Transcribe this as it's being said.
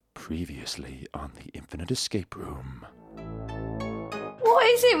Previously on the Infinite Escape Room. What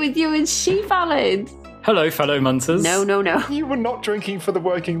is it with you and sheep, Alan? Hello, fellow Munters. No. You were not drinking for the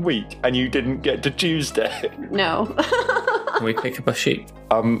working week, and you didn't get to Tuesday. No. Can we pick up a sheep?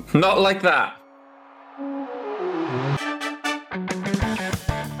 Not like that.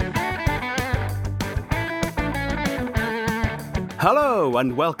 Hello,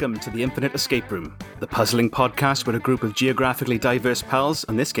 and welcome to the Infinite Escape Room, the puzzling podcast where a group of geographically diverse pals,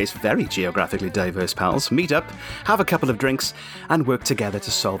 in this case very geographically diverse pals, meet up, have a couple of drinks, and work together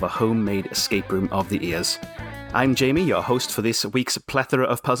to solve a homemade escape room of the ears. I'm Jamie, your host for this week's plethora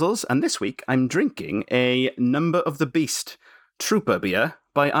of puzzles, and this week I'm drinking a Number of the Beast Trooper beer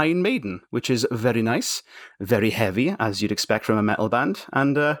by Iron Maiden, which is very nice, very heavy, as you'd expect from a metal band,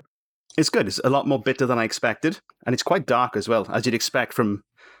 and it's good. It's a lot more bitter than I expected, and it's quite dark as well, as you'd expect from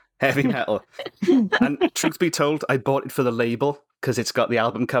heavy metal. And truth be told, I bought it for the label, because it's got the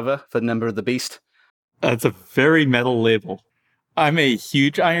album cover for Number of the Beast. That's a very metal label. I'm a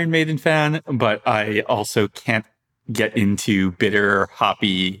huge Iron Maiden fan, but I also can't get into bitter,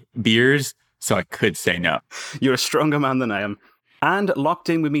 hoppy beers, so I could say no. You're a stronger man than I am. And locked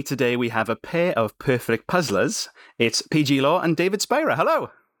in with me today, we have a pair of perfect puzzlers. It's Peih-Gee Law and David Spira. Hello.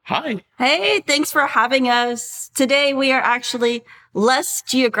 Hi. Hey, thanks for having us. Today we are actually less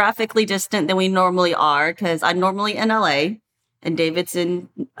geographically distant than we normally are, because I'm normally in LA and David's in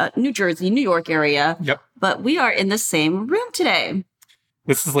New Jersey, New York area. Yep. But we are in the same room today.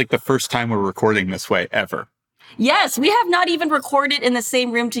 This is like the first time we're recording this way ever. Yes, we have not even recorded in the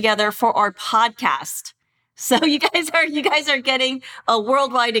same room together for our podcast. So you guys are getting a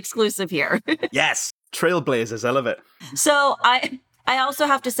worldwide exclusive here. Yes. Trailblazers. I love it. So I also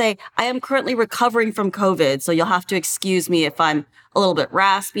have to say, I am currently recovering from COVID, so you'll have to excuse me if I'm a little bit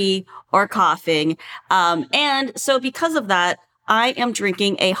raspy or coughing. And so because of that, I am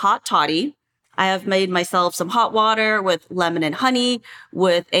drinking a hot toddy. I have made myself some hot water with lemon and honey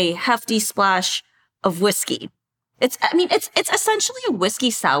with a hefty splash of whiskey. It's essentially a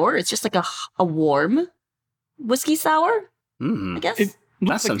whiskey sour. It's just like a warm whiskey sour, I guess. It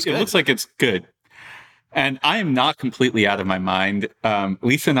looks like it's good. And I am not completely out of my mind.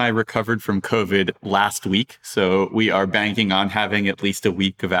 Lisa and I recovered from COVID last week, so we are banking on having at least a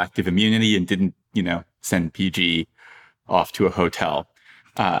week of active immunity and didn't, send PG off to a hotel.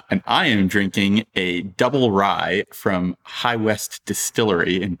 And I am drinking a double rye from High West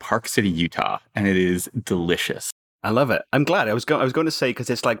Distillery in Park City, Utah, and it is delicious. I love it. I'm glad. I was going to say, because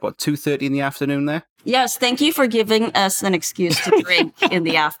it's like, 2:30 in the afternoon there? Yes, thank you for giving us an excuse to drink in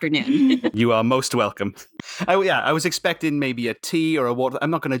the afternoon. You are most welcome. I was expecting maybe a tea or a water.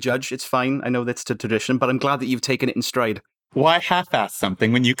 I'm not going to judge. It's fine. I know that's the tradition, but I'm glad that you've taken it in stride. Why half-ass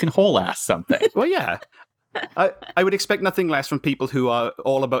something when you can whole-ass something? Well, yeah. I would expect nothing less from people who are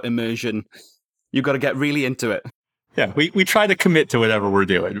all about immersion. You've got to get really into it. Yeah, we try to commit to whatever we're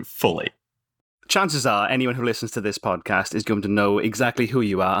doing fully. Chances are anyone who listens to this podcast is going to know exactly who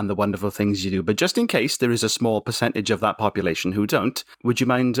you are and the wonderful things you do. But just in case there is a small percentage of that population who don't, would you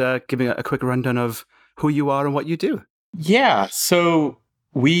mind giving a quick rundown of who you are and what you do? Yeah, so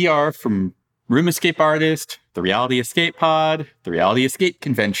we are from Room Escape Artist, the Reality Escape Pod, the Reality Escape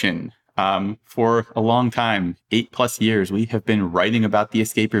Convention. For a long time, 8+ years, we have been writing about the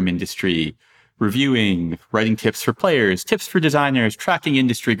escape room industry, reviewing, writing tips for players, tips for designers, tracking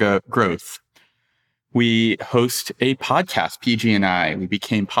industry growth. We host a podcast, Peih-Gee and I. We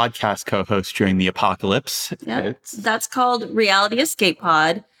became podcast co-hosts during the apocalypse. Yeah, that's called Reality Escape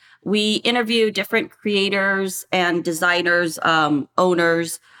Pod. We interview different creators and designers,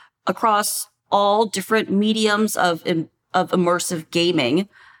 owners across all different mediums of immersive gaming.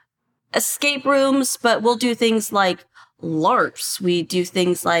 Escape rooms, but we'll do things like LARPs. We do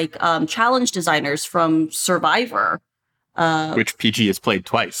things like challenge designers from Survivor. Which PG has played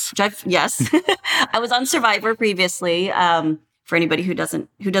twice. Yes. I was on Survivor previously, for anybody who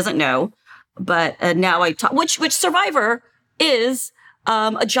doesn't know. But now I talk, which Survivor is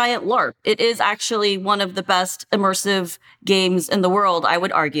a giant LARP. It is actually one of the best immersive games in the world, I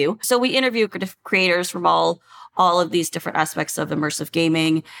would argue. So we interview creators from all of these different aspects of immersive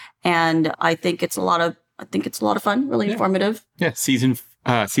gaming, and I think it's a lot of fun, really informative. Yeah, season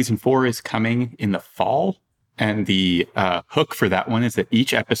 4 is coming in the fall. And the hook for that one is that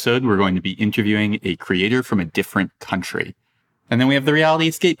each episode we're going to be interviewing a creator from a different country. And then we have the Reality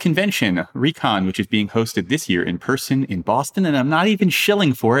Escape Convention, Recon, which is being hosted this year in person in Boston. And I'm not even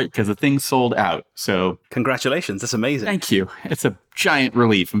shilling for it because the thing's sold out. So Congratulations. That's amazing. thank you. It's a giant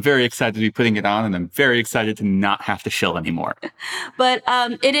relief. I'm very excited to be putting it on, and I'm very excited to not have to shill anymore. But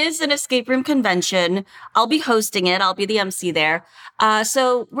it is an escape room convention. I'll be hosting it. I'll be the MC there.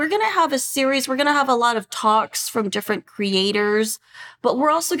 So we're going to have a series. We're going to have a lot of talks from different creators, but we're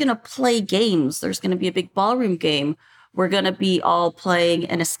also going to play games. There's going to be a big ballroom game. We're going to be all playing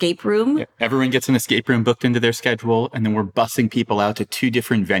an escape room. Yeah, everyone gets an escape room booked into their schedule, and then we're bussing people out to 2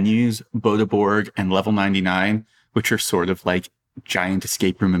 different venues, Bodeborg and Level 99, which are sort of like giant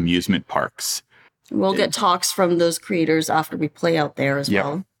escape room amusement parks. We'll get talks from those creators after we play out there as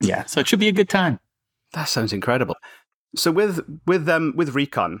well. Yeah, so it should be a good time. That sounds incredible. So with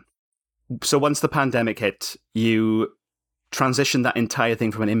Recon, so once the pandemic hit, you transitioned that entire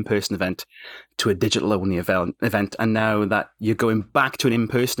thing from an in-person event to a digital-only event, and now that you're going back to an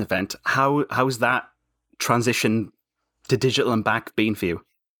in-person event, how's that transition to digital and back been for you?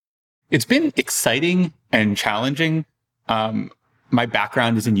 It's been exciting and challenging. My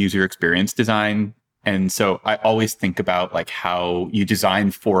background is in user experience design, and so I always think about like how you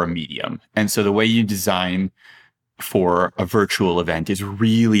design for a medium. And so the way you design for a virtual event is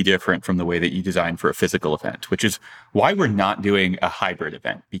really different from the way that you design for a physical event, which is why we're not doing a hybrid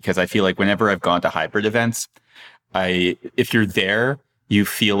event. Because I feel like whenever I've gone to hybrid events, if you're there, you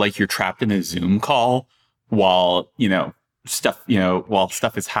feel like you're trapped in a Zoom call while stuff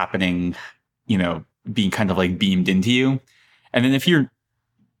is happening, being kind of like beamed into you. And then if you're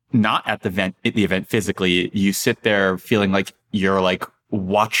not at the event physically, you sit there feeling like you're like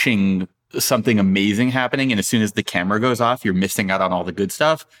watching something amazing happening, and as soon as the camera goes off, you're missing out on all the good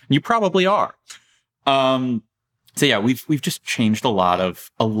stuff. And you probably are. So yeah, we've just changed a lot of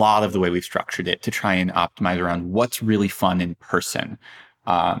the way we've structured it to try and optimize around what's really fun in person.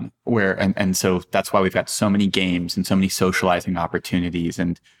 And so that's why we've got so many games and so many socializing opportunities.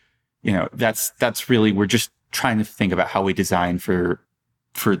 And that's really, we're just trying to think about how we design for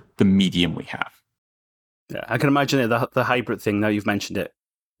the medium we have. Yeah, I can imagine it, the hybrid thing. Now you've mentioned it.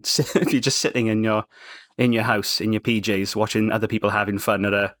 If you're just sitting in your house in your PJs watching other people having fun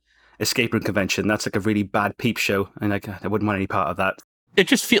at a escape room convention, that's like a really bad peep show, and like I wouldn't want any part of that. It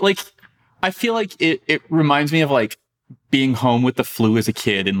just feel like it reminds me of like being home with the flu as a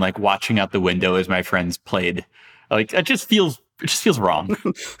kid and like watching out the window as my friends played. Like it just feels wrong.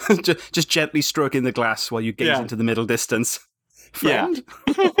 just gently stroking the glass while you gaze into the middle distance. Friend?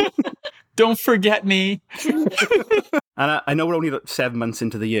 Yeah. Don't forget me. And I know we're only 7 months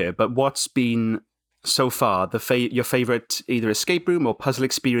into the year, but what's been so far your favorite either escape room or puzzle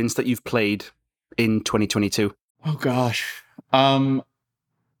experience that you've played in 2022? Oh gosh.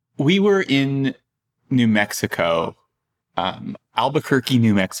 We were in New Mexico, Albuquerque,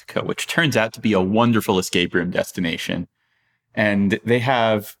 New Mexico, which turns out to be a wonderful escape room destination. And they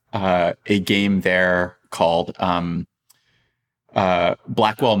have a game there called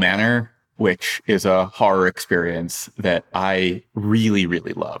Blackwell Manor, which is a horror experience that I really,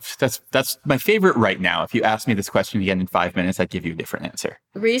 really loved. That's my favorite right now. If you ask me this question again in 5 minutes, I'd give you a different answer.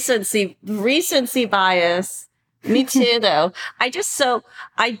 Recency bias. Me too, though. I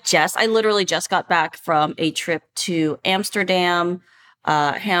literally just got back from a trip to Amsterdam,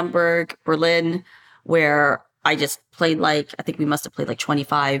 Hamburg, Berlin, where I just played I think we must have played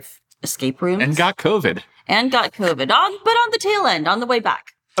 25 escape rooms. And got COVID. But on the tail end, on the way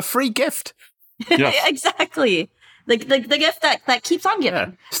back. A free gift. Yes. Exactly. The gift that keeps on giving.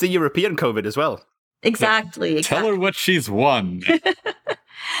 Yeah. It's the European COVID as well. Exactly. Tell her what she's won.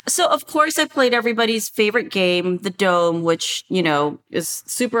 So, of course, I played everybody's favorite game, The Dome, which, is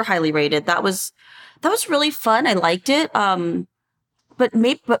super highly rated. That was really fun. I liked it.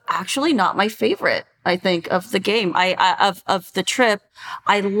 But actually not my favorite, I think, of the game. Of the trip.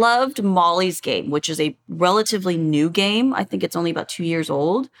 I loved Molly's game, which is a relatively new game. I think it's only about 2 years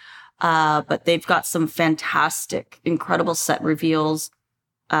old. But they've got some fantastic, incredible set reveals.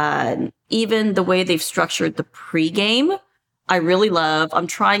 Even the way they've structured the pregame, I really love. I'm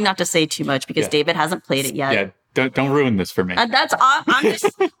trying not to say too much because David hasn't played it yet. Yeah, don't ruin this for me. And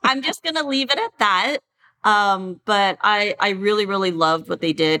I'm just gonna leave it at that. But I really, really loved what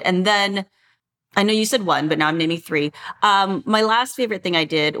they did. And then I know you said one, but now I'm naming three. My last favorite thing I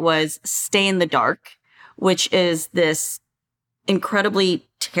did was Stay in the Dark, which is this incredibly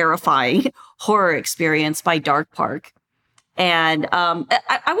terrifying horror experience by Dark Park. And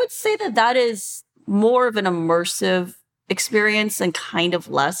I would say that is more of an immersive experience and kind of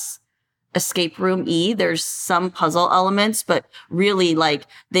less escape room-y. There's some puzzle elements, but really I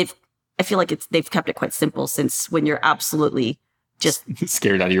feel like they've kept it quite simple, since when you're absolutely just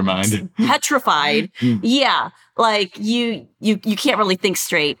Scared out of your mind. petrified. Yeah. Like you can't really think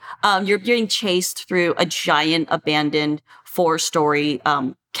straight. You're getting chased through a giant abandoned 4-story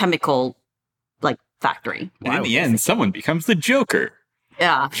chemical like factory. And in the end, someone becomes the Joker.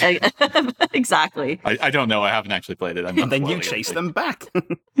 Yeah, exactly. I don't know. I haven't actually played it. And then you chase them back.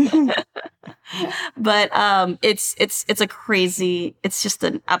 But it's a crazy, it's just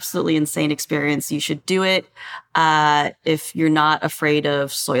an absolutely insane experience. You should do it if you're not afraid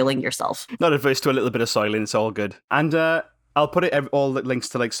of soiling yourself. Not adverse to a little bit of soiling. It's all good. And I'll put all the links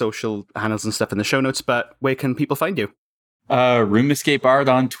to like social handles and stuff in the show notes. But where can people find you? Room Escape Art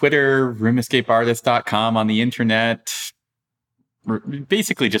on Twitter, roomescapeartist.com on the internet.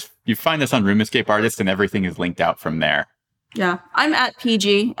 Basically, just you find us on Room Escape Artist, and everything is linked out from there. Yeah, I'm at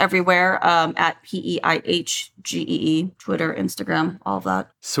Peih-Gee everywhere. At Peihgee, Twitter, Instagram, all of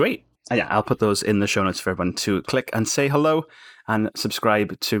that. Sweet. Yeah, I'll put those in the show notes for everyone to click and say hello and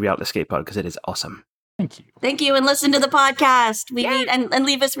subscribe to Reality Escape Pod because it is awesome. Thank you, and listen to the podcast. We need and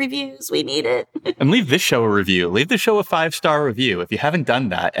leave us reviews. We need it. And leave this show a review. Leave the show a 5-star review. If you haven't done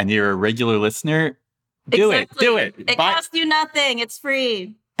that and you're a regular listener, do it. It costs you nothing. It's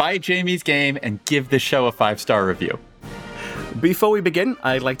free. Buy Jamie's game and give the show a 5-star review. Before we begin,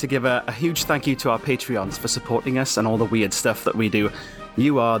 I'd like to give a huge thank you to our Patreons for supporting us and all the weird stuff that we do.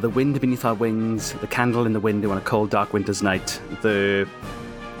 You are the wind beneath our wings, the candle in the window on a cold, dark winter's night, the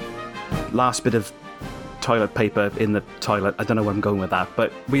last bit of toilet paper in the toilet. I don't know where I'm going with that,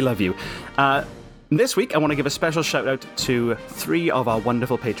 but we love you. This week, I want to give a special shout out to 3 of our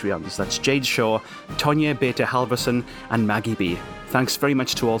wonderful Patreons. That's Jade Shaw, Tonya Beta Halverson, and Maggie B. Thanks very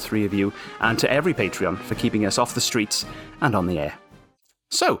much to all 3 of you, and to every Patreon for keeping us off the streets and on the air.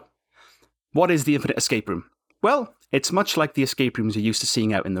 So, what is the Infinite Escape Room? Well, it's much like the escape rooms you're used to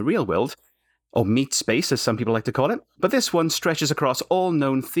seeing out in the real world, or meat space, as some people like to call it, but this one stretches across all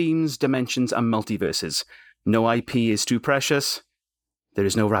known themes, dimensions, and multiverses. No IP is too precious. There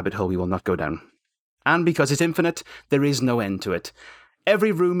is no rabbit hole we will not go down. And because it's infinite, there is no end to it.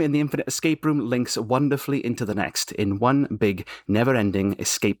 Every room in the Infinite Escape Room links wonderfully into the next in one big, never-ending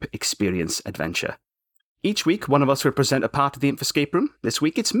escape experience adventure. Each week, one of us will present a part of the Infinite Escape Room. This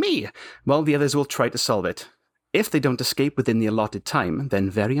week, it's me, while the others will try to solve it. If they don't escape within the allotted time, then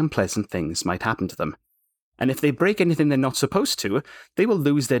very unpleasant things might happen to them. And if they break anything they're not supposed to, they will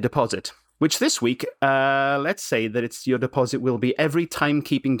lose their deposit. Which this week, let's say that your deposit will be every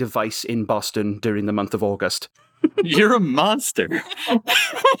timekeeping device in Boston during the month of August. You're a monster.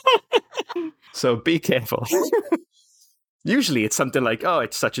 So be careful. Usually it's something like, oh,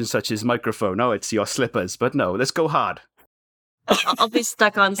 it's such and such's microphone. Oh, it's your slippers. But no, let's go hard. I'll be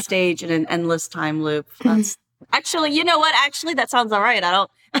stuck on stage in an endless time loop. Actually, you know what? Actually, that sounds all right. I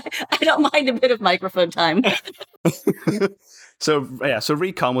don't mind a bit of microphone time. So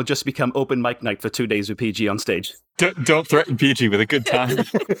Recon will just become open mic night for 2 days with Peih-Gee on stage. Don't threaten Peih-Gee with a good time.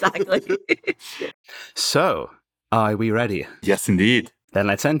 Exactly. So, are we ready? Yes, indeed. Then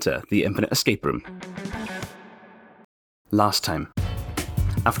let's enter the Infinite Escape Room. Last time.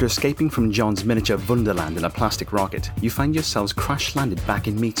 After escaping from John's miniature wonderland in a plastic rocket, you find yourselves crash-landed back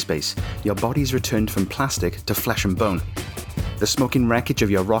in meat space, your bodies returned from plastic to flesh and bone. The smoking wreckage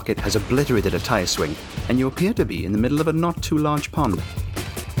of your rocket has obliterated a tire swing, and you appear to be in the middle of a not-too-large pond.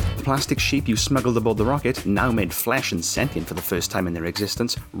 The plastic sheep you smuggled aboard the rocket, now made flesh and sentient for the first time in their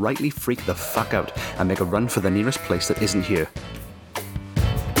existence, rightly freak the fuck out and make a run for the nearest place that isn't here.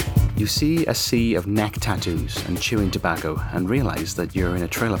 You see a sea of neck tattoos and chewing tobacco and realise that you're in a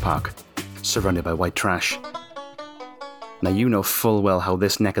trailer park, surrounded by white trash. Now you know full well how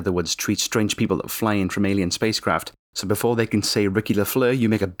this neck of the woods treats strange people that fly in from alien spacecraft, so before they can say Ricky LaFleur, you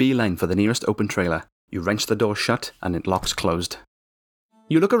make a beeline for the nearest open trailer. You wrench the door shut and it locks closed.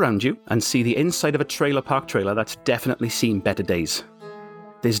 You look around you and see the inside of a trailer park trailer that's definitely seen better days.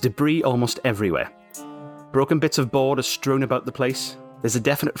 There's debris almost everywhere. Broken bits of board are strewn about the place. There's a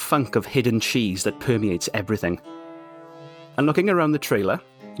definite funk of hidden cheese that permeates everything. And looking around the trailer,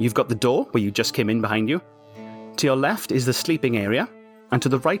 you've got the door where you just came in behind you. To your left is the sleeping area, and to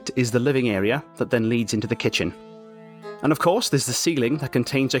the right is the living area that then leads into the kitchen. And of course, there's the ceiling that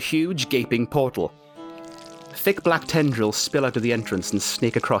contains a huge gaping portal. Thick black tendrils spill out of the entrance and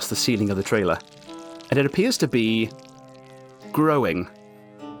snake across the ceiling of the trailer. And it appears to be growing.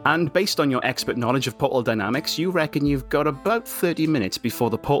 And based on your expert knowledge of portal dynamics, you reckon you've got about 30 minutes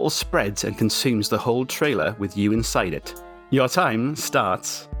before the portal spreads and consumes the whole trailer with you inside it. Your time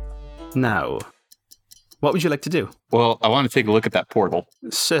starts now. What would you like to do? Well, I want to take a look at that portal.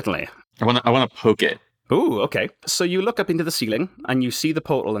 Certainly. I want to poke it. Ooh, okay. So you look up into the ceiling and you see the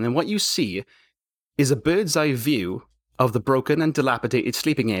portal, and then what you see is a bird's eye view of the broken and dilapidated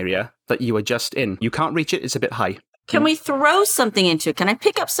sleeping area that you are just in. You can't reach it, it's a bit high. Can we throw something into it? Can I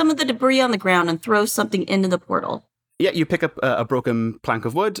pick up some of the debris on the ground and throw something into the portal? Yeah, you pick up a broken plank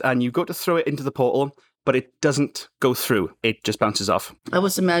of wood and you go to throw it into the portal, but it doesn't go through. It just bounces off. I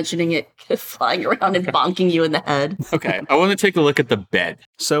was imagining it flying around and bonking you in the head. Okay, I want to take a look at the bed.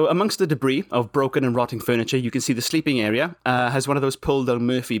 So amongst the debris of broken and rotting furniture, you can see the sleeping area has one of those pull-down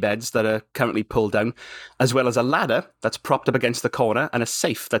Murphy beds that are currently pulled down, as well as a ladder that's propped up against the corner and a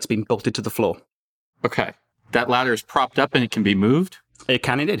safe that's been bolted to the floor. Okay, that ladder is propped up and it can be moved? It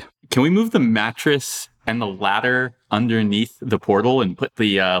can indeed. Can we move the mattress and the ladder underneath the portal and put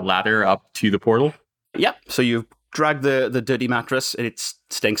the ladder up to the portal? Yep, so you drag the dirty mattress, and it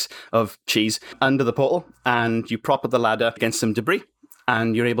stinks of cheese, under the portal, and you prop up the ladder against some debris,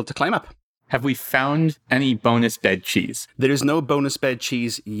 and you're able to climb up. Have we found any bonus bed cheese? There is no bonus bed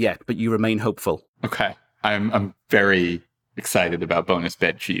cheese yet, but you remain hopeful. Okay, I'm very excited about bonus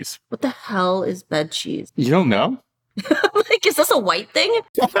bed cheese. What the hell is bed cheese? You don't know? Like, is this a white thing?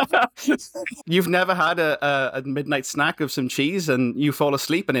 You've never had a midnight snack of some cheese and you fall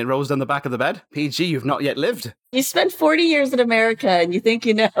asleep and it rolls down the back of the bed? Peih-Gee, you've not yet lived. You spent 40 years in America and you think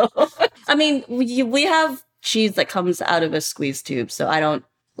you know. I mean, we have cheese that comes out of a squeeze tube, so I don't,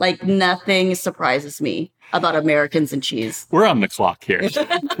 like, nothing surprises me about Americans and cheese. We're on the clock here.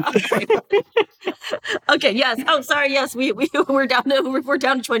 Okay, yes. Oh, sorry, yes, we're down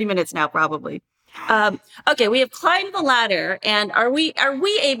to 20 minutes now, probably. Okay, we have climbed the ladder, and are we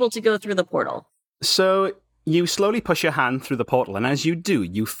able to go through the portal? So you slowly push your hand through the portal, and as you do,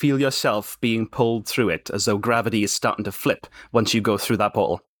 you feel yourself being pulled through it, as though gravity is starting to flip once you go through that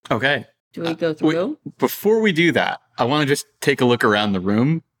portal. Okay. Do we go through? Before we do that, I want to just take a look around the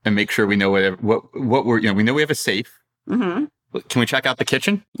room and make sure we know what we're, we know we have a safe. Mm-hmm. Can we check out the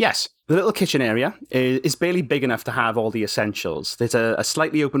kitchen? Yes. The little kitchen area is barely big enough to have all the essentials. There's a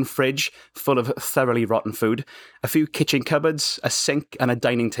slightly open fridge full of thoroughly rotten food, a few kitchen cupboards, a sink, and a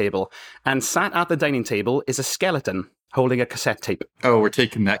dining table. And sat at the dining table is a skeleton holding a cassette tape. Oh, we're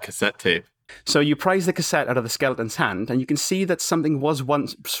taking that cassette tape. So you prise the cassette out of the skeleton's hand, and you can see that something was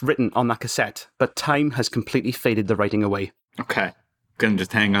once written on that cassette, but time has completely faded the writing away. Okay. Gonna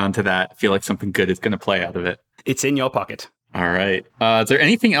just hang on to that. Feel like something good is gonna play out of it. It's in your pocket. All right. Is there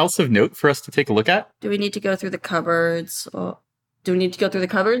anything else of note for us to take a look at? Do we need to go through the cupboards? So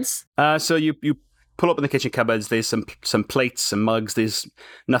you pull open the kitchen cupboards. There's some plates, some mugs. There's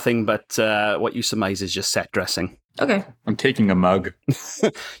nothing but what you surmise is just set dressing. Okay. I'm taking a mug.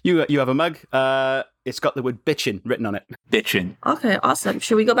 You have a mug. It's got the word bitchin' written on it. Bitchin'. Okay, awesome.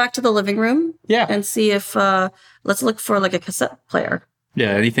 Should we go back to the living room? Yeah. And see if, let's look for like a cassette player.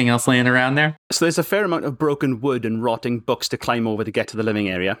 Yeah, anything else laying around there? So there's a fair amount of broken wood and rotting books to climb over to get to the living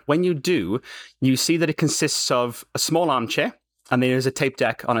area. When you do, you see that it consists of a small armchair, and there's a tape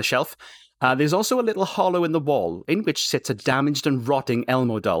deck on a shelf. There's also a little hollow in the wall, in which sits a damaged and rotting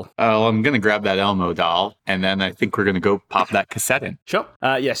Elmo doll. Oh, I'm going to grab that Elmo doll, and then I think we're going to go pop that cassette in. Sure.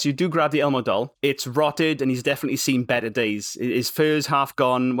 Yes, you do grab the Elmo doll. It's rotted, and he's definitely seen better days. His fur's half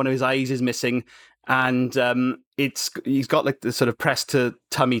gone, one of his eyes is missing, and he's got like the sort of press to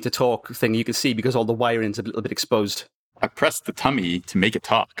tummy to talk thing you can see because all the wiring's a little bit exposed. I pressed the tummy to make it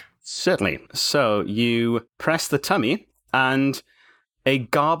talk. Certainly. So you press the tummy, and a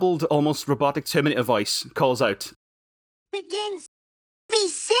garbled, almost robotic Terminator voice calls out, Begins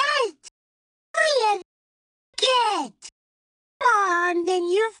reset. Really good. And then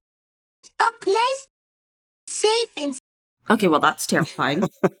you've a place safe and Okay, well, that's terrifying.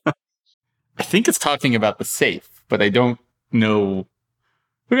 I think it's talking about the safe, but I don't know.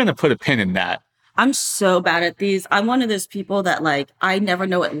 We're going to put a pin in that. I'm so bad at these. I'm one of those people that, like, I never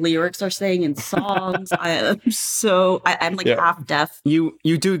know what lyrics are saying in songs. I'm half deaf. You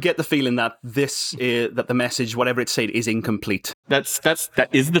do get the feeling that that the message, whatever it said, is incomplete. That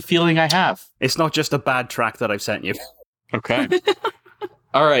is the feeling I have. It's not just a bad track that I've sent you. Okay.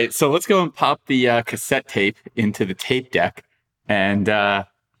 All right, so let's go and pop the cassette tape into the tape deck and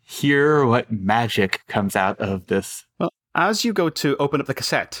hear what magic comes out of this. Well, as you go to open up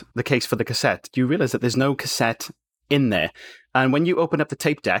the case for the cassette, you realize that there's no cassette in there. And when you open up the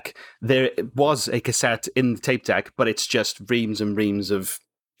tape deck, there was a cassette in the tape deck, but it's just reams and reams of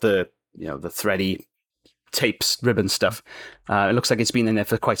the thready tapes, ribbon stuff. It looks like it's been in there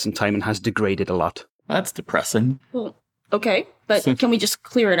for quite some time and has degraded a lot. That's depressing. Well, okay, but can we just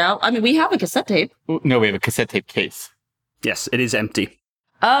clear it out? I mean, we have a cassette tape. No, we have a cassette tape case. Yes, it is empty.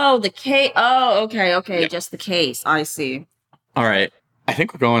 Oh, the case. Oh, okay, Yeah. just the case. I see. All right. I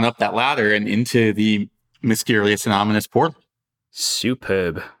think we're going up that ladder and into the mysterious and ominous portal.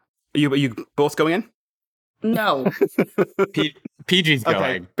 Superb. Are you both going in? No, Peih-Gee's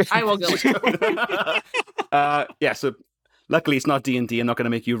going. I will go. Yeah, so luckily it's not D&D. I'm not going to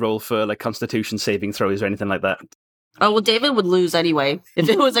make you roll for like Constitution saving throws or anything like that. Oh, well, David would lose anyway if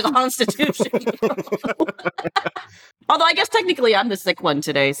it was a constitution. Although I guess technically I'm the sick one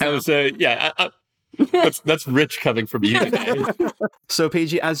today. So. That's rich coming from you today. So,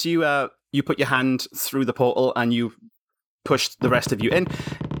 Peih-Gee, as you put your hand through the portal and you push the rest of you in,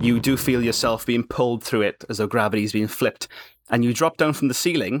 you do feel yourself being pulled through it as though gravity's being flipped. And you drop down from the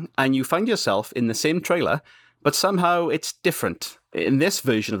ceiling and you find yourself in the same trailer, but somehow it's different. In this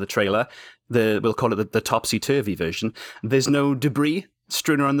version of the trailer, we'll call it the topsy-turvy version, there's no debris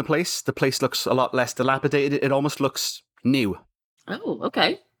strewn around the place. The place looks a lot less dilapidated. It almost looks new. Oh,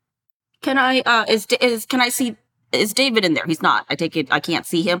 okay. Can I see, is David in there? He's not. I take it I can't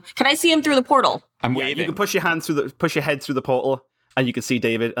see him. Can I see him through the portal? I'm Yeah, waving. you can push your head through the portal and you can see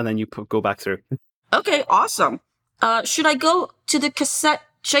David and then you go back through. Okay, awesome. Should I go to the cassette?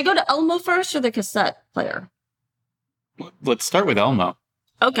 Should I go to Elmo first or the cassette player? Let's start with Elmo.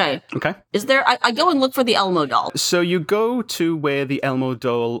 Okay. Okay. Is there, I go and look for the Elmo doll. So you go to where the Elmo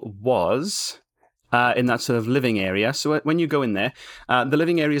doll was, in that sort of living area. So when you go in there, the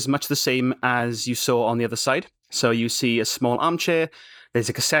living area is much the same as you saw on the other side. So you see a small armchair, there's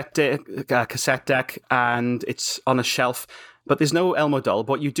a cassette deck, and it's on a shelf. But there's no Elmo doll.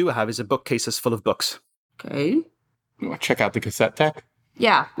 What you do have is a bookcase that's full of books. Okay. You want to check out the cassette deck?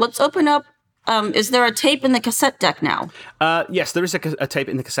 Yeah, let's open up. Is there a tape in the cassette deck now? Yes, there is a tape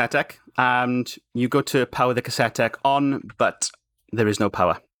in the cassette deck, and you go to power the cassette deck on, but there is no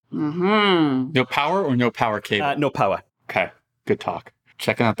power. Mm-hmm. No power or no power cable? No power. Okay, good talk.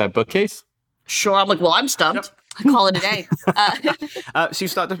 Checking out that bookcase? Sure, I'm like, well, I'm stumped. Yep. I call it a day. So you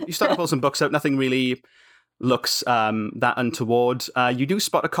start to pull some books out. Nothing really looks that untoward. You do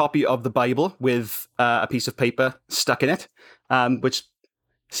spot a copy of the Bible with a piece of paper stuck in it, which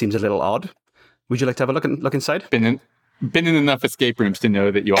seems a little odd. Would you like to have a look inside? Been in enough escape rooms to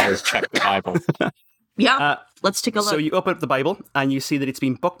know that you always check the Bible. Yeah, let's take a look. So you open up the Bible and you see that it's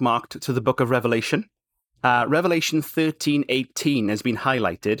been bookmarked to the book of Revelation. Revelation 13:18 has been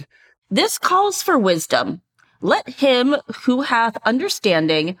highlighted. This calls for wisdom. Let him who hath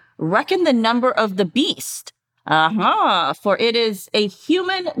understanding reckon the number of the beast. For it is a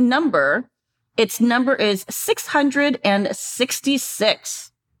human number. Its number is 666.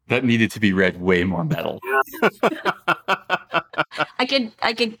 That needed to be read way more metal. I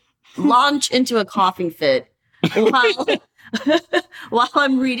could launch into a coughing fit while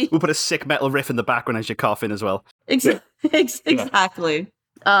I'm reading. We'll put a sick metal riff in the background as you're coughing as well. Exactly.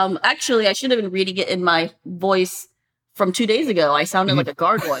 Actually, I should have been reading it in my voice from 2 days ago. I sounded like a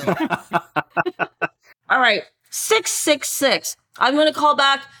gargoyle. All right, 666. I'm going to call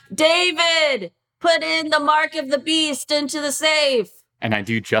back, David, put in the mark of the beast into the safe. And I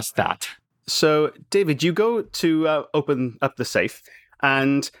do just that. So, David, you go to open up the safe,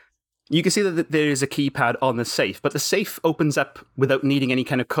 and you can see that there is a keypad on the safe, but the safe opens up without needing any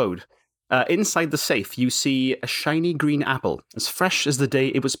kind of code. Inside the safe, you see a shiny green apple, as fresh as the day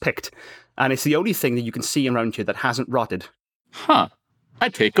it was picked, and it's the only thing that you can see around you that hasn't rotted. Huh. I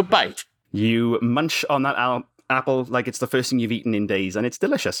take a bite. You munch on that apple like it's the first thing you've eaten in days, and it's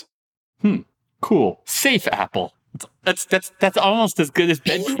delicious. Cool. Safe apple. That's almost as good as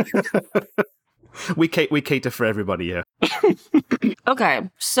bedroom. We cater for everybody here. Okay,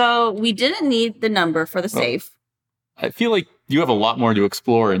 so we didn't need the number for the safe. I feel like you have a lot more to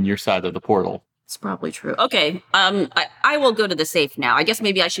explore in your side of the portal. It's probably true. Okay, I will go to the safe now. I guess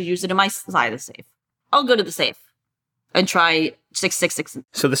maybe I should use it in my side of the safe. I'll go to the safe and try 666.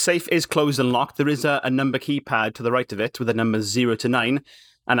 So the safe is closed and locked. There is a number keypad to the right of it with the numbers 0 to 9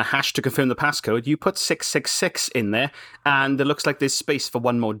 and a hash to confirm the passcode. You put 666 in there, and it looks like there's space for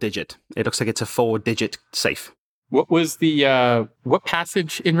one more digit. It looks like it's a 4-digit safe. What was the, what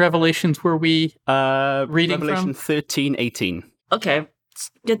passage in Revelations were we reading Revelation from? 13:18. Okay,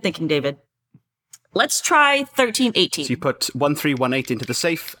 good thinking, David. Let's try 13:18. So you put 1318 into the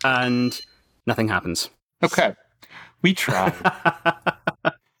safe, and nothing happens. Okay, we tried.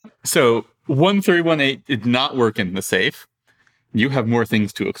 So 1318 did not work in the safe. You have more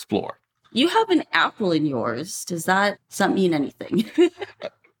things to explore. You have an apple in yours. Does that mean anything?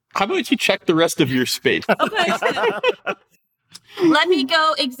 How about you check the rest of your space? Okay. Let me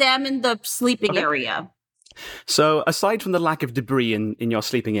go examine the sleeping area. So aside from the lack of debris in your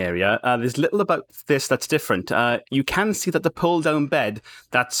sleeping area, there's little about this that's different. You can see that the pull-down bed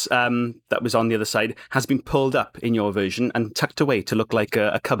that was on the other side has been pulled up in your version and tucked away to look like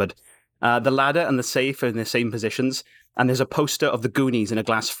a cupboard. The ladder and the safe are in the same positions, and there's a poster of the Goonies in a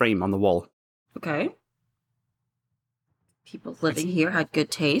glass frame on the wall. Okay. people living here had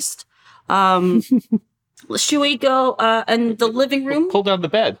good taste. Should we go in the living room? Pull down the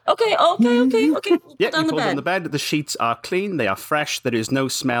bed. Okay. We'll Yeah, pull you down the pull bed. down the bed. The sheets are clean. They are fresh. There is no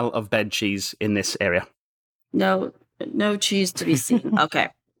smell of bed cheese in this area. No cheese to be seen. Okay.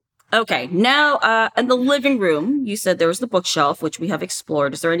 Now, in the living room, you said there was the bookshelf, which we have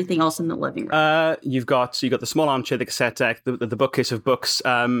explored. Is there anything else in the living room? You've got the small armchair, the cassette deck, the bookcase of books.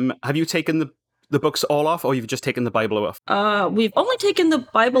 Have you taken the books all off, or you've just taken the Bible off? We've only taken the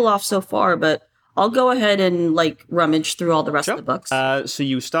Bible off so far, but I'll go ahead and rummage through all the rest of the books. So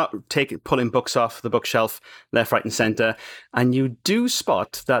you start pulling books off the bookshelf, left, right, and center, and you do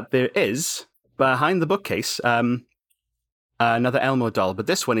spot that there is behind the bookcase another Elmo doll, but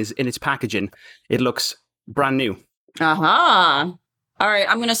this one is in its packaging. It looks brand new. Aha! All right,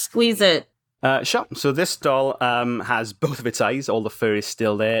 I'm gonna squeeze it. Sure. So this doll has both of its eyes. All the fur is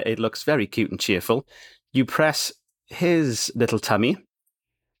still there. It looks very cute and cheerful. You press his little tummy,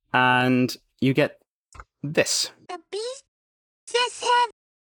 and you get this. The beast just have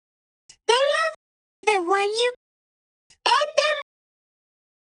the love, the one you and them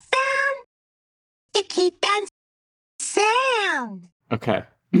found to keep them sound. Okay.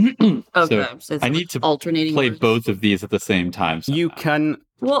 Okay, so I need to alternating play words. both of these at the same time. You can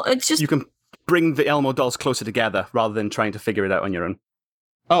Well, it's just you can bring the Elmo dolls closer together rather than trying to figure it out on your own.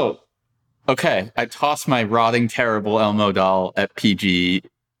 Oh, okay. I toss my rotting, terrible Elmo doll at Peih-Gee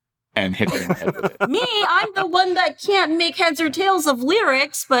and hit him in the head with it. me. I'm the one that can't make heads or tails of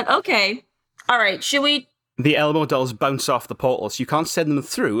lyrics, but okay. All right, should we? The Elmo dolls bounce off the portals. You can't send them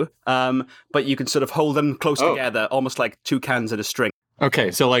through, but you can sort of hold them close together, almost like two cans in a string.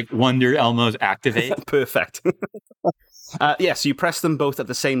 Okay, so Wonder Elmos activate. Perfect. So you press them both at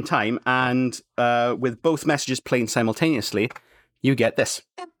the same time, and with both messages playing simultaneously, you get this.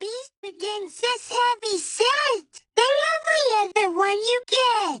 The beast begins this heavy set. The lovelier the one you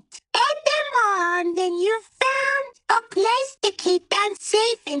get. Add them on, then you've found a place to keep them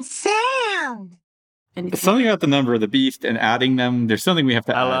safe and sound. Something about the number of the beast and adding them. There's something we have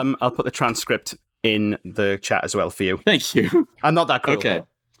to add. I'll put the transcript in the chat as well for you. Thank you. I'm not that cool. Okay.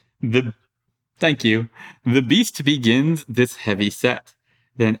 Thank you. The beast begins this heavy set.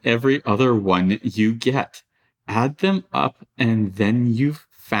 Then every other one you get. Add them up, and then you've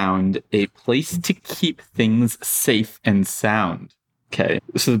found a place to keep things safe and sound. Okay,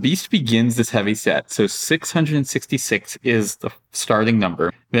 so the beast begins this heavy set. So 666 is the starting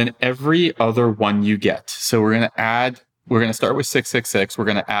number. Then every other one you get. So we're going to start with 666. We're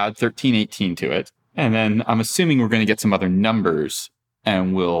going to add 1318 to it. And then I'm assuming we're going to get some other numbers,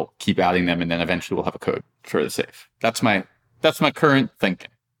 and we'll keep adding them. And then eventually we'll have a code for the safe. That's my current thinking.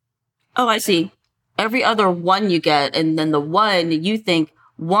 Oh, I see. Every other one you get, and then the one you think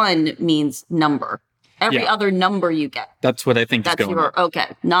one means number. Every other number you get. That's what I think is going on. Okay.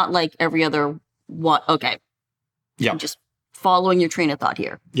 Not like every other one. Okay. Yeah. I'm just following your train of thought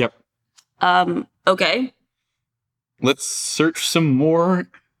here. Yep. Okay. Let's search some more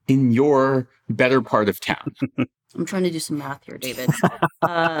in your better part of town. I'm trying to do some math here, David.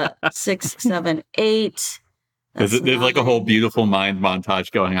 6, 7, 8. There's like a whole beautiful mind montage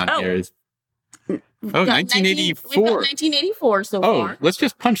going on here. 1984. We've got 1984 so far. Let's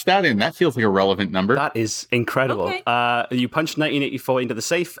just punch that in. That feels like a relevant number. That is incredible. Okay. You punch 1984 into the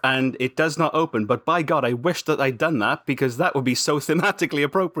safe, and it does not open. But by God, I wish that I'd done that, because that would be so thematically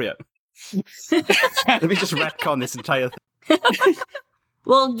appropriate. Let me just retcon this entire thing.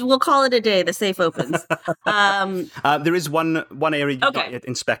 Well, we'll call it a day. The safe opens. There is one area you've not yet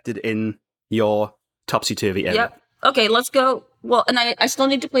inspected in your topsy-turvy area. Yep. Okay, let's go. Well, and I still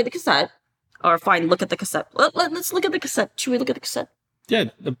need to play the cassette. Or fine, look at the cassette. Let's look at the cassette. Should we look at the cassette? Yeah.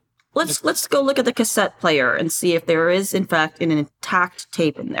 Let's go look at the cassette player and see if there is, in fact, an intact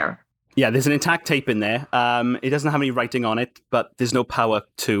tape in there. Yeah, there's an intact tape in there. It doesn't have any writing on it, but there's no power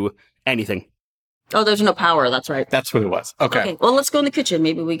to anything. Oh, there's no power. That's right. That's what it was. Okay. Well, let's go in the kitchen.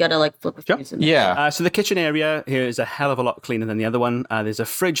 Maybe we gotta flip a fuse in there. Yeah. So the kitchen area here is a hell of a lot cleaner than the other one. There's a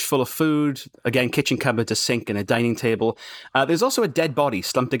fridge full of food. Again, kitchen cupboard, a sink, and a dining table. There's also a dead body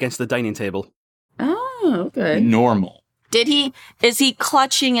slumped against the dining table. Oh, okay. Normal. Is he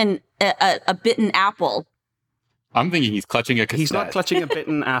clutching a bitten apple? I'm thinking he's clutching a cassette. He's not clutching a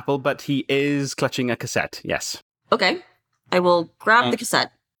bitten apple, but he is clutching a cassette, yes. Okay. I will grab the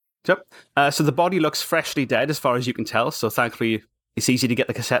cassette. So the body looks freshly dead as far as you can tell, so thankfully it's easy to get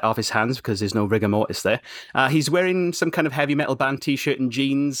the cassette off his hands because there's no rigor mortis there. He's wearing some kind of heavy metal band t-shirt and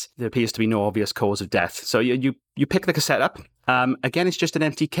jeans. There appears to be no obvious cause of death. So you pick the cassette up. Again, it's just an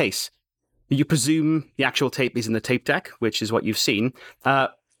empty case. You presume the actual tape is in the tape deck, which is what you've seen.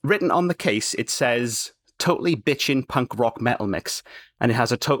 Written on the case, it says totally bitchin' punk rock metal mix, and it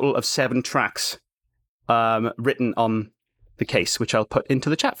has a total of 7 tracks written on the case, which I'll put into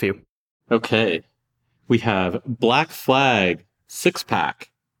the chat for you. Okay. We have Black Flag,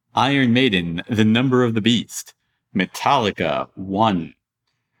 6-pack, Iron Maiden, The Number of the Beast, Metallica, 1,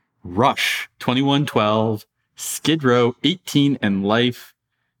 Rush, 2112, Skid Row, 18 and Life,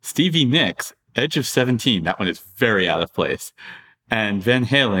 Stevie Nicks, Edge of 17, that one is very out of place, and Van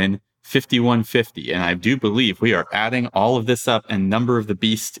Halen, 5150. And I do believe we are adding all of this up, and Number of the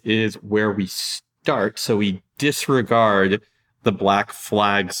Beast is where we start, so we disregard the Black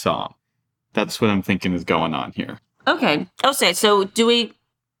Flag song. That's what I'm thinking is going on here. Okay. Okay, so do we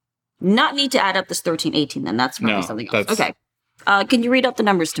not need to add up this 1318 then? That's probably something else. Okay. Can you read up the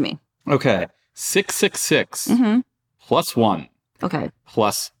numbers to me? Okay. 666 plus 1. Okay.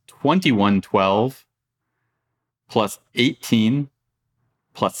 Plus 2112 plus 18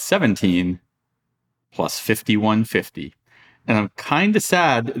 plus 17 plus 5150. And I'm kind of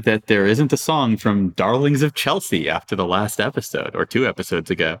sad that there isn't a song from Darlings of Chelsea after the last episode, or 2 episodes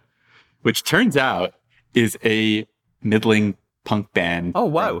ago, which turns out is a middling punk band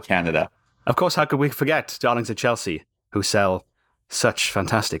from Canada. Of course, how could we forget Darlings of Chelsea, who sell such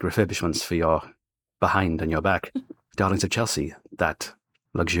fantastic refurbishments for your behind and your back. Darlings of Chelsea, that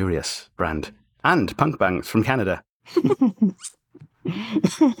luxurious brand. And punk bands from Canada.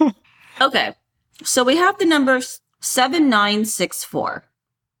 Okay, so we have the numbers 7964.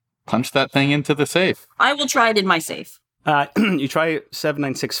 Punch that thing into the safe. I will try it in my safe. You try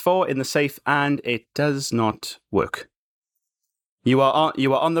 7964 in the safe, and it does not work. You are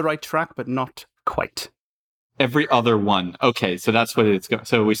on the right track, but not quite. Every other one. Okay, so that's what it's going.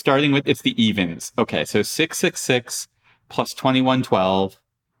 So we're starting with, it's the evens. Okay, so 666 plus 2112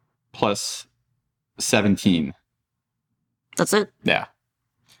 plus 17. That's it? Yeah.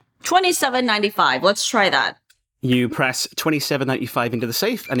 2795. Let's try that. You press 2795 into the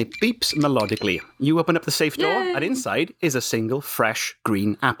safe, and it beeps melodically. You open up the safe door, and inside is a single fresh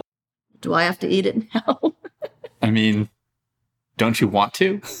green apple. Do I have to eat it now? I mean, don't you want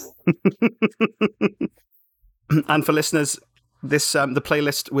to? And for listeners, this the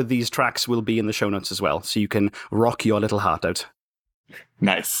playlist with these tracks will be in the show notes as well, so you can rock your little heart out.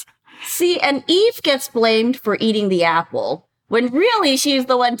 Nice. See, and Eve gets blamed for eating the apple, when really she's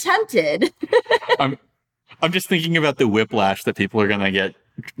the one tempted. I'm just thinking about the whiplash that people are going to get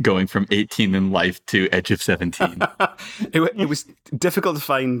going from 18 in Life to Edge of 17. It was difficult to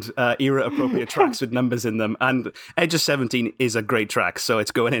find era-appropriate tracks with numbers in them, and Edge of 17 is a great track, so it's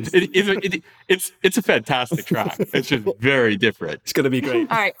going in. It's a fantastic track. It's just very different. It's going to be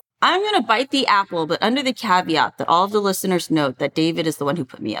great. All right, I'm going to bite the apple, but under the caveat that all of the listeners note that David is the one who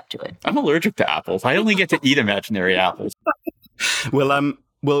put me up to it. I'm allergic to apples. I only get to eat imaginary apples.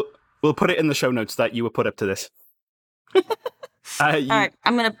 We'll put it in the show notes that you were put up to this. All right,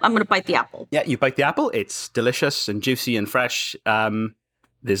 I'm gonna bite the apple. Yeah, you bite the apple. It's delicious and juicy and fresh.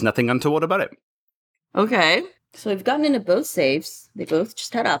 There's nothing untoward about it. Okay, so we've gotten into both safes. They both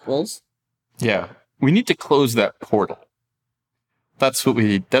just had apples. Yeah, we need to close that portal. That's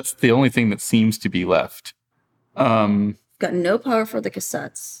the only thing that seems to be left. Got no power for the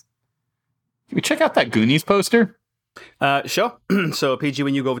cassettes. Can we check out that Goonies poster? Sure. So, Peih-Gee,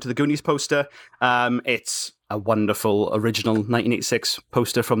 when you go over to the Goonies poster, it's a wonderful original 1986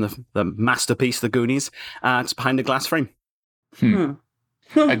 poster from the masterpiece, The Goonies. It's behind a glass frame.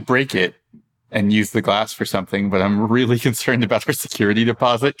 I'd break it and use the glass for something, but I'm really concerned about our security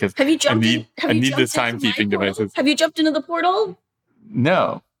deposit because I need this timekeeping devices. Have you jumped into the portal?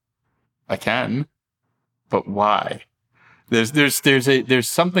 No, I can, but why? There's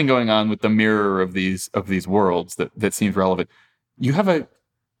something going on with the mirror of these worlds that seems relevant. You have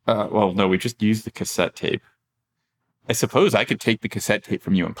we just used the cassette tape. I suppose I could take the cassette tape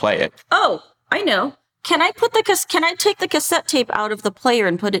from you and play it. Oh, I know. Can I take the cassette tape out of the player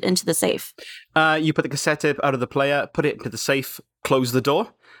and put it into the safe? You put the cassette tape out of the player, put it into the safe, close the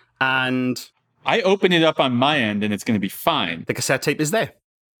door, and I open it up on my end and it's going to be fine. The cassette tape is there.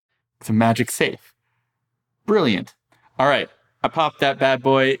 It's a magic safe. Brilliant. All right, I popped that bad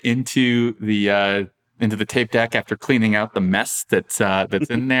boy into the tape deck after cleaning out the mess that's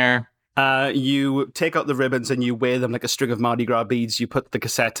in there. You take out the ribbons and you wear them like a string of Mardi Gras beads. You put the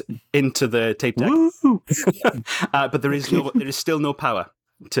cassette into the tape deck. But there is still no power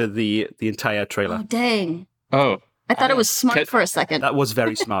to the entire trailer. Oh, dang. Oh. I thought it was smart for a second. That was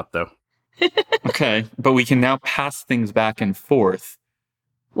very smart, though. Okay, but we can now pass things back and forth.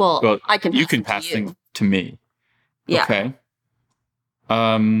 Well, I can. You can pass things to me. Yeah. Okay.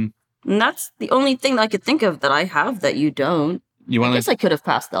 And that's the only thing that I could think of that I have that you don't. I guess I could have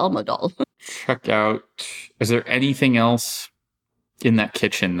passed the Elmo doll. check out. Is there anything else in that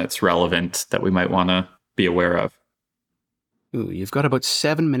kitchen that's relevant that we might want to be aware of? Ooh, you've got about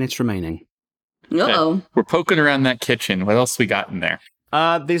 7 minutes remaining. Uh-oh. We're poking around that kitchen. What else we got in there?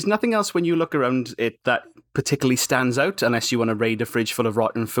 There's nothing else when you look around it that particularly stands out, unless you want to raid a fridge full of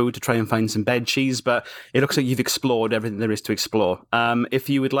rotten food to try and find some bed cheese, but it looks like you've explored everything there is to explore. If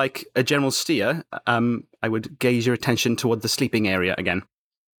you would like a general steer, I would gaze your attention toward the sleeping area again.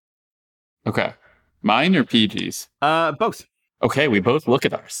 Okay. Mine or Peih-Gee's? Both. Okay, we both look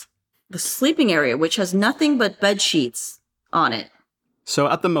at ours. The sleeping area, which has nothing but bed sheets on it. So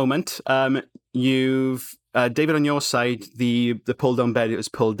at the moment, you've... David, on your side, the pull-down bed is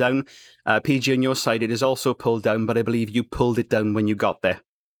pulled down. Peih-Gee, on your side, it is also pulled down, but I believe you pulled it down when you got there.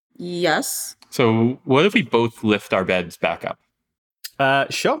 Yes. So what if we both lift our beds back up?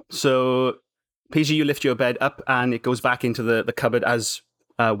 Sure. So, Peih-Gee, you lift your bed up, and it goes back into the cupboard as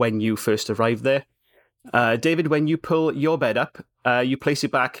when you first arrived there. David, when you pull your bed up, you place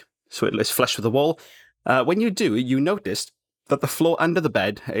it back so it is flush with the wall. When you do, you notice that the floor under the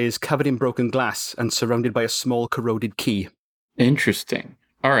bed is covered in broken glass and surrounded by a small corroded key. Interesting.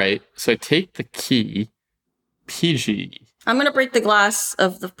 All right, so I take the key. Peih-Gee, I'm going to break the glass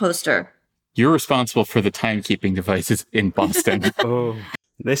of the poster. you're responsible for the timekeeping devices in Boston. Oh,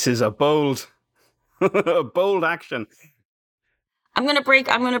 this is a bold action. I'm going to break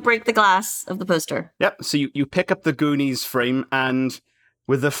the glass of the poster. Yep, so you pick up the Goonies frame, and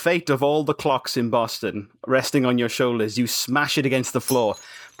with the fate of all the clocks in Boston resting on your shoulders, you smash it against the floor.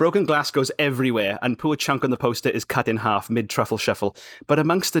 Broken glass goes everywhere, and poor chunk on the poster is cut in half mid-truffle shuffle. But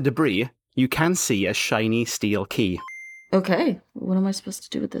amongst the debris, you can see a shiny steel key. Okay, what am I supposed to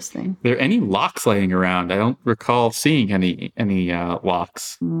do with this thing? Are there any locks laying around? I don't recall seeing any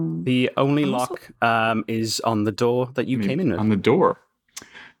locks. The only lock is on the door that you came in with. On the door.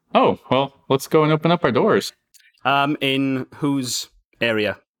 Oh, well, let's go and open up our doors. In whose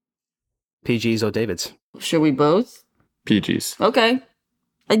area? Peih-Gee's or David's? Should we both? Peih-Gee's. Okay.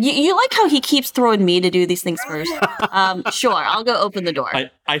 You like how he keeps throwing me to do these things first? Sure, I'll go open the door.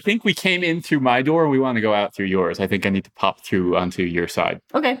 I think we came in through my door. We want to go out through yours. I think I need to pop through onto your side.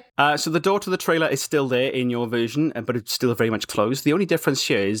 Okay. So the door to the trailer is still there in your version, but it's still very much closed. The only difference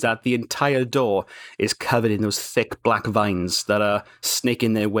here is that the entire door is covered in those thick black vines that are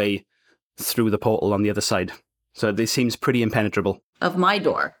snaking their way through the portal on the other side. So this seems pretty impenetrable. Of my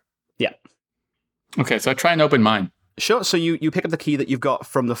door. Yeah. Okay, so I try and open mine. Sure, so you pick up the key that you've got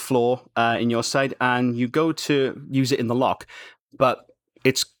from the floor in your side, and you go to use it in the lock, but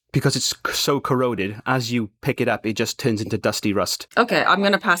it's because it's so corroded, as you pick it up, it just turns into dusty rust. Okay, I'm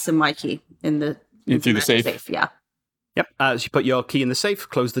going to pass him my key in through the safe? Yeah. Yep, as you put your key in the safe,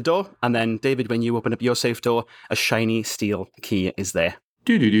 close the door, and then, David, when you open up your safe door, a shiny steel key is there.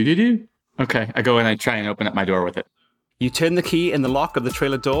 Do. Okay, I go and I try and open up my door with it. You turn the key in the lock of the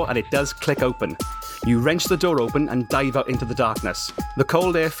trailer door, and it does click open. You wrench the door open and dive out into the darkness. The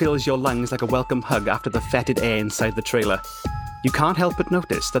cold air fills your lungs like a welcome hug after the fetid air inside the trailer. You can't help but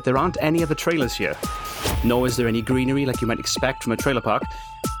notice that there aren't any other trailers here, nor is there any greenery like you might expect from a trailer park.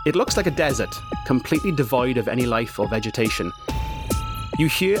 It looks like a desert, completely devoid of any life or vegetation. You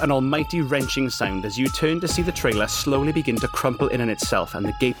hear an almighty wrenching sound as you turn to see the trailer slowly begin to crumple in on itself, and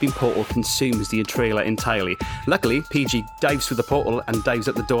the gaping portal consumes the trailer entirely. Luckily, Peih-Gee dives through the portal and dives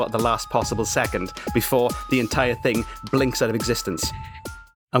at the door at the last possible second, before the entire thing blinks out of existence.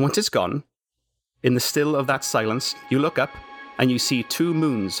 And once it's gone, in the still of that silence, you look up and you see 2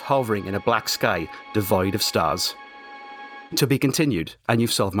 moons hovering in a black sky devoid of stars. To be continued, and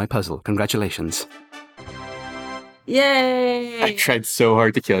you've solved my puzzle. Congratulations. Yay! I tried so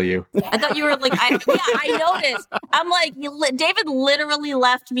hard to kill you. I thought you were like, I noticed. I'm like, David literally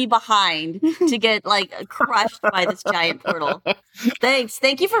left me behind to get like crushed by this giant portal. Thanks.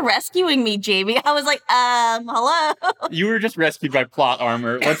 Thank you for rescuing me, Jamie. I was like, hello. You were just rescued by plot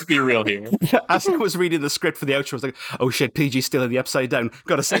armor. Let's be real here. As I was reading the script for the outro, I was like, oh shit, Peih-Gee's still in the Upside Down.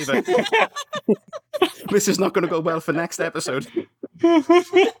 Gotta save her. This is not going to go well for next episode.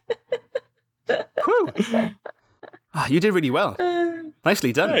 Whew. You did really well.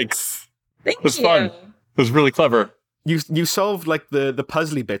 Nicely done. Thanks. Thank It was fun. It was really clever. You solved like the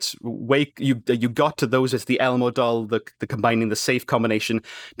puzzly bits. You got to those as the Elmo doll, the combining the safe combination.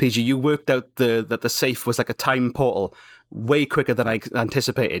 Peih-Gee, you worked out that the safe was like a time portal way quicker than I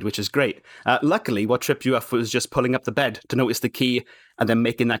anticipated, which is great. Luckily, what tripped you up was just pulling up the bed to notice the key and then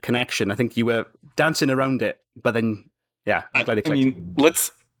making that connection. I think you were dancing around it, but then yeah, I'm glad it clicked. I mean,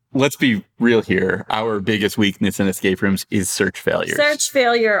 let's be real here. Our biggest weakness in escape rooms is search failures. Search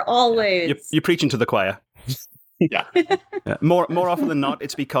failure, always. You're preaching to the choir. Yeah. More often than not,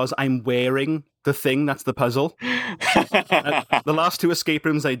 it's because I'm wearing the thing that's the puzzle. The last 2 escape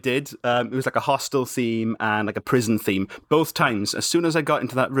rooms I did, it was like a hostel theme and like a prison theme. Both times, as soon as I got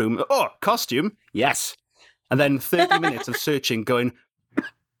into that room, costume, yes. And then 30 minutes of searching, going,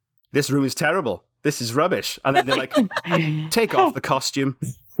 this room is terrible. This is rubbish. And then they're like, take off the costume.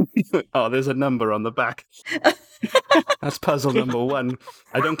 Oh, there's a number on the back. That's puzzle number 1.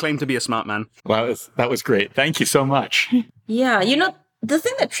 I don't claim to be a smart man. Well, that was great. Thank you so much. Yeah, the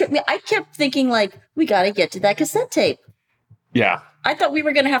thing that tripped me, I kept thinking, like, we got to get to that cassette tape. Yeah. I thought we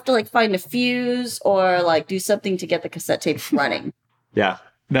were going to have to, like, find a fuse or, like, do something to get the cassette tape running. Yeah.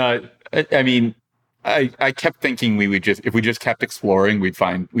 No, I mean, I kept thinking if we just kept exploring, we'd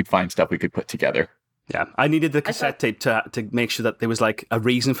find stuff we could put together. Yeah, I needed the cassette tape to make sure that there was like a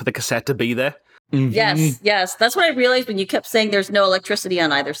reason for the cassette to be there. Mm-hmm. Yes. That's what I realized when you kept saying there's no electricity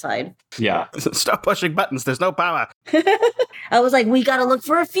on either side. Yeah. Stop pushing buttons. There's no power. I was like, we got to look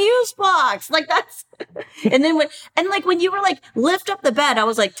for a fuse box. Like that's, and then when you were like, lift up the bed, I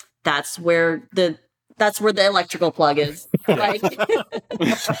was like, that's where the electrical plug is. Like,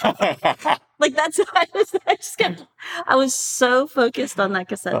 like that's what I was so focused on that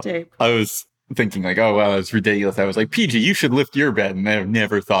cassette tape. I was thinking like, oh, well, it's ridiculous. I was like, Peih-Gee, you should lift your bed. And I've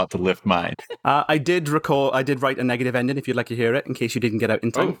never thought to lift mine. I did write a negative ending if you'd like to hear it in case you didn't get out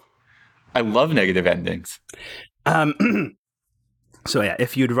in time. Oh, I love negative endings. So yeah,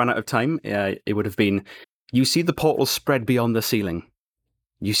 if you'd run out of time, it would have been, you see the portal spread beyond the ceiling.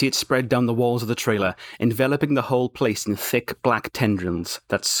 You see it spread down the walls of the trailer, enveloping the whole place in thick black tendrils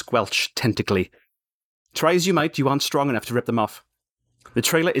that squelch tentacly. Try as you might, you aren't strong enough to rip them off. The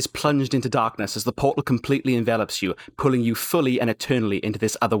trailer is plunged into darkness as the portal completely envelops you, pulling you fully and eternally into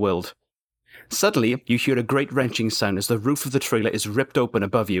this other world. Suddenly, you hear a great wrenching sound as the roof of the trailer is ripped open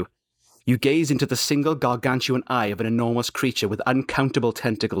above you. You gaze into the single gargantuan eye of an enormous creature with uncountable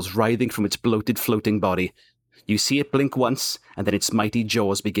tentacles writhing from its bloated floating body. You see it blink once, and then its mighty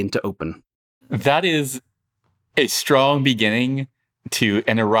jaws begin to open. That is a strong beginning to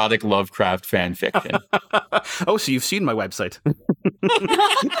an erotic Lovecraft fan fiction. Oh, so you've seen my website.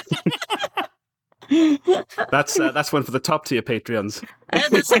 That's one for the top tier Patreons.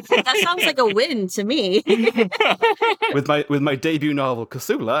 That sounds like a win to me. With my debut novel,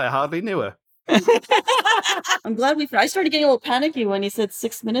 Cthulhu, I hardly knew her. I'm glad I started getting a little panicky when you said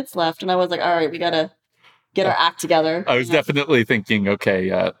 6 minutes left, and I was like, all right, we gotta get our act together. I was definitely thinking,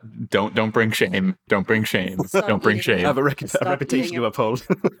 okay, don't bring shame. Don't bring shame. Don't bring shame. I have a reputation to uphold.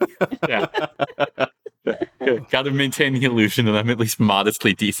 Yeah. Got to maintain the illusion that I'm at least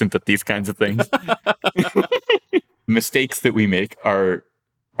modestly decent at these kinds of things. Mistakes that we make are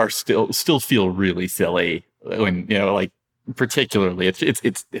still feel really silly when, like, particularly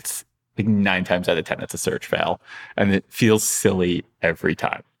it's like 9 times out of 10 it's a search fail, and it feels silly every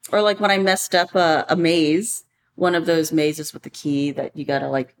time. Or like when I messed up a maze, one of those mazes with the key that you got to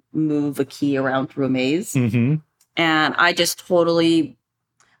like move a key around through a maze. Mm-hmm. And I just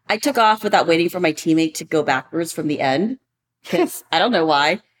I took off without waiting for my teammate to go backwards from the end, because I don't know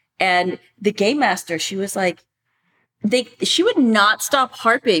why. And the game master, she was like, she would not stop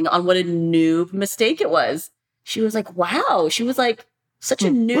harping on what a noob mistake it was. She was like, wow. She was like, such a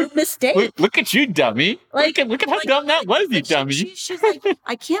noob mistake. Look at you, dummy. Look at how dumb that was, you dummy. She's like,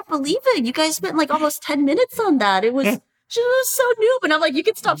 I can't believe it. You guys spent like almost 10 minutes on that. She was so noob. And I'm like, you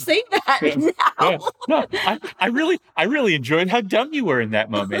can stop saying that now. No, I really enjoyed how dumb you were in that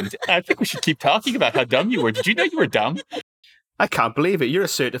moment. I think we should keep talking about how dumb you were. Did you know you were dumb? I can't believe it. You're a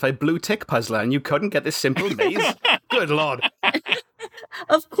certified blue tick puzzler and you couldn't get this simple maze. Good Lord.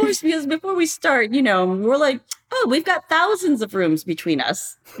 Of course, because before we start, we're like, oh, we've got thousands of rooms between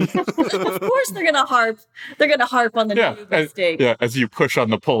us. Of course they're gonna harp on the new mistake. As you push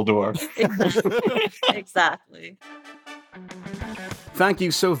on the pull door. Exactly. Thank you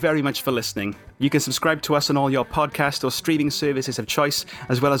so very much for listening. You can subscribe to us on all your podcast or streaming services of choice,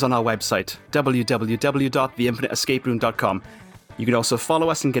 as well as on our website, www.theinfiniteescaperoom.com. You can also follow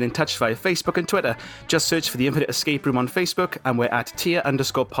us and get in touch via Facebook and Twitter. Just search for The Infinite Escape Room on Facebook, and we're at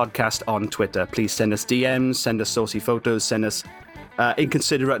tier_podcast on Twitter. Please send us DMs, send us saucy photos, send us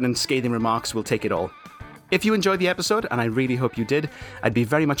inconsiderate and scathing remarks. We'll take it all. If you enjoyed the episode, and I really hope you did, I'd be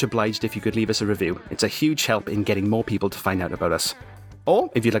very much obliged if you could leave us a review. It's a huge help in getting more people to find out about us. Or,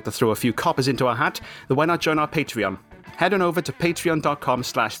 if you'd like to throw a few coppers into our hat, then why not join our Patreon? Head on over to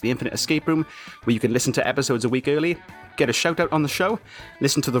patreon.com/theinfiniteescaperoom, where you can listen to episodes a week early, get a shout out on the show,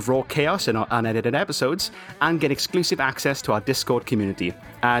 listen to the raw chaos in our unedited episodes, and get exclusive access to our Discord community.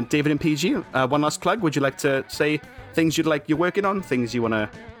 And David and Peih-Gee, one last plug. Would you like to say things you're working on, things you want to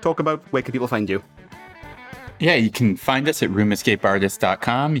talk about? Where can people find you? Yeah, you can find us at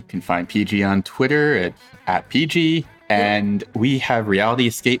roomescapeartist.com. You can find Peih-Gee on Twitter at Peih-Gee. And we have Reality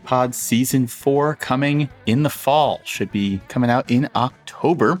Escape Pod Season 4 coming in the fall. Should be coming out in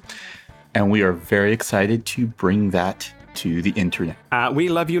October. And we are very excited to bring that to the internet. We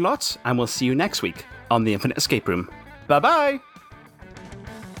love you lots, and we'll see you next week on the Infinite Escape Room. Bye-bye!